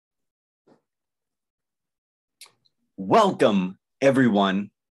Welcome, everyone.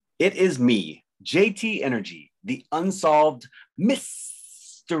 It is me, JT Energy, the unsolved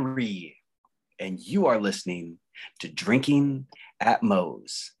mystery, and you are listening to Drinking at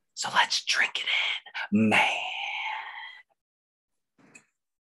Moe's. So let's drink it in, man.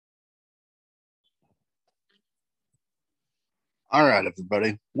 All right,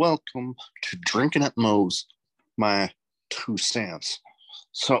 everybody. Welcome to Drinking at Moe's, my 2 cents.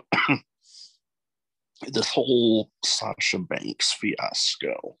 So, this whole Sasha Banks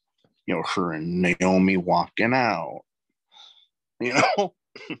fiasco, her and Naomi walking out, you know,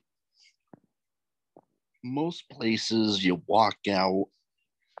 most places you walk out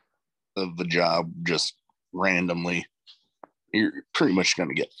of the job just randomly, you're pretty much going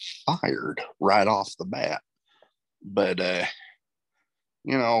to get fired right off the bat. But,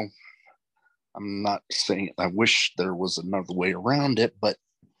 I'm not saying I wish there was another way around it, but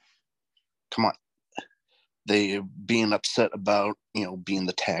come on. They being upset about, being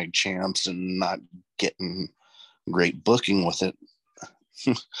the tag champs and not getting great booking with it.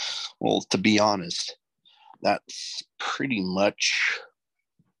 Well, to be honest, that's pretty much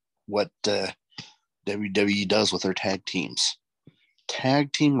what WWE does with their tag teams.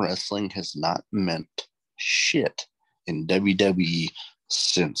 Tag team wrestling has not meant shit in WWE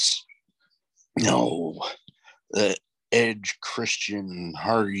since, the Edge, Christian,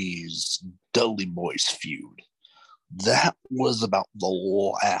 Hardy's, Dudley Boys feud. That was about the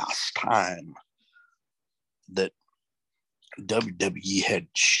last time that WWE had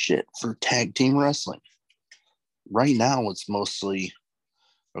shit for tag team wrestling. Right now, it's mostly,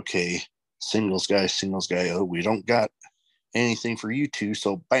 okay, singles guy. Oh, we don't got anything for you two,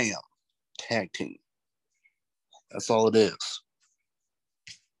 so bam, tag team. That's all it is.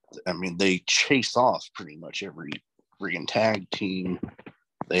 I mean, they chase off pretty much every freaking tag team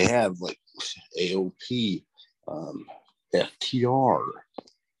they have, like AOP, FTR.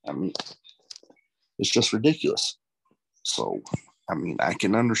 I mean, it's just ridiculous. So, I mean, I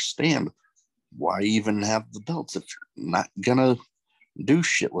can understand why even have the belts if you're not gonna do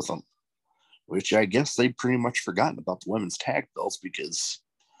shit with them. Which I guess they pretty much forgotten about the women's tag belts because,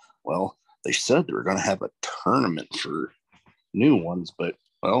 well, they said they were gonna have a tournament for new ones, but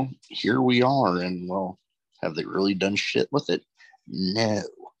well, here we are, and well, have they really done shit with it? No.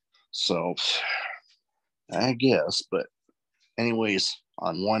 So, I guess, but anyways,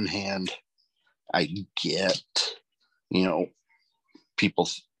 on one hand, I get, people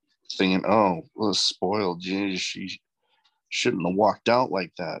thinking, oh, well, spoiled, she shouldn't have walked out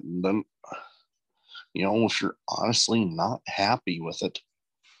like that. And then, if you're honestly not happy with it,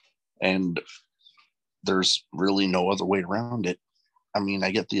 and there's really no other way around it, I mean,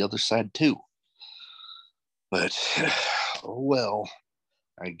 I get the other side too. But, oh well,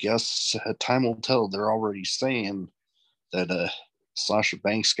 I guess time will tell. They're already saying that Sasha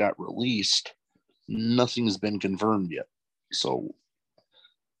Banks got released. Nothing's been confirmed yet. So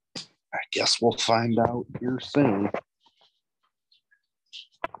I guess we'll find out here soon.